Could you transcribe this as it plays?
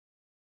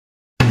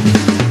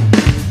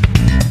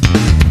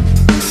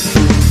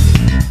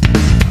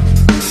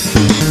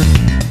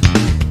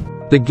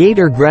The GATE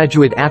or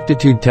Graduate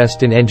Aptitude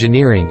Test in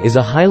Engineering is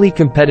a highly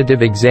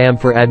competitive exam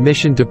for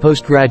admission to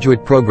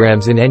postgraduate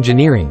programs in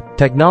engineering,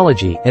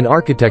 technology, and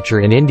architecture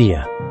in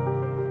India.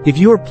 If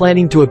you are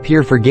planning to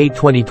appear for GATE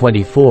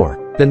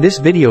 2024, then this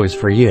video is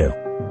for you.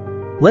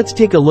 Let's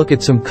take a look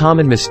at some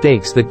common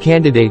mistakes that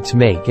candidates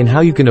make and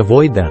how you can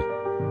avoid them.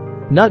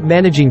 Not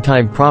managing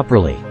time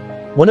properly.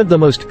 One of the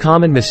most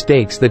common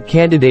mistakes that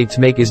candidates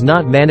make is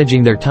not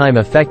managing their time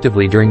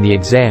effectively during the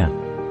exam.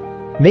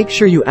 Make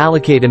sure you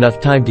allocate enough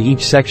time to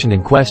each section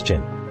in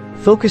question.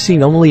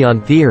 Focusing only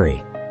on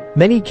theory.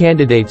 Many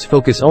candidates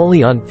focus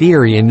only on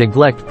theory and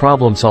neglect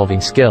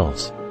problem-solving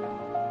skills.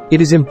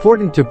 It is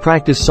important to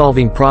practice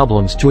solving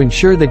problems to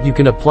ensure that you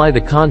can apply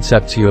the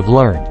concepts you have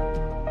learned.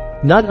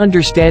 Not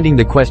understanding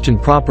the question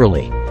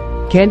properly.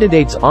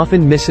 Candidates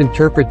often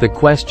misinterpret the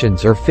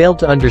questions or fail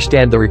to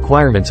understand the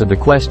requirements of the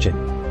question.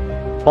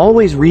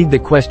 Always read the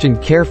question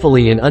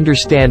carefully and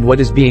understand what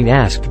is being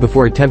asked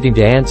before attempting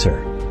to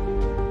answer.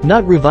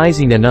 Not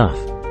revising enough.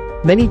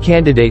 Many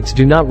candidates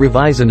do not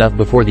revise enough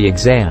before the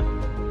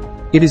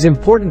exam. It is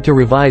important to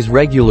revise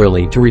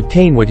regularly to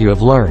retain what you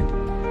have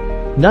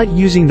learned. Not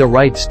using the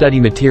right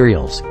study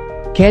materials.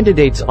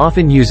 Candidates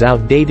often use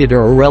outdated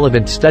or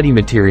irrelevant study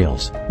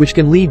materials, which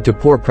can lead to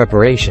poor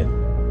preparation.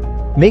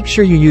 Make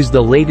sure you use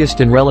the latest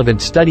and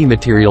relevant study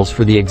materials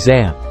for the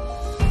exam.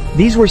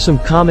 These were some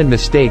common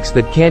mistakes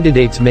that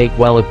candidates make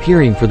while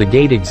appearing for the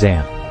GATE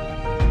exam.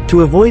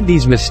 To avoid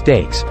these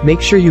mistakes,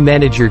 make sure you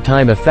manage your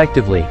time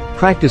effectively,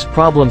 practice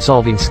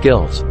problem-solving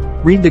skills,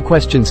 read the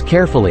questions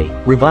carefully,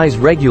 revise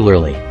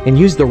regularly, and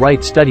use the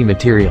right study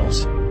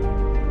materials.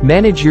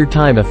 Manage your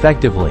time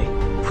effectively.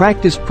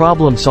 Practice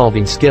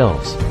problem-solving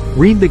skills.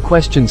 Read the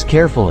questions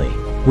carefully.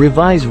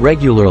 Revise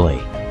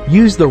regularly.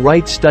 Use the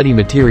right study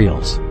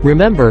materials.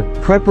 Remember,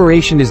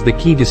 preparation is the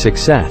key to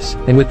success,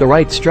 and with the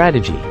right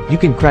strategy, you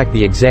can crack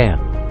the exam.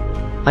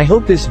 I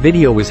hope this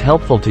video was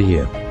helpful to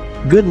you.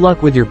 Good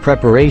luck with your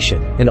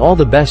preparation, and all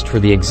the best for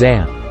the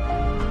exam.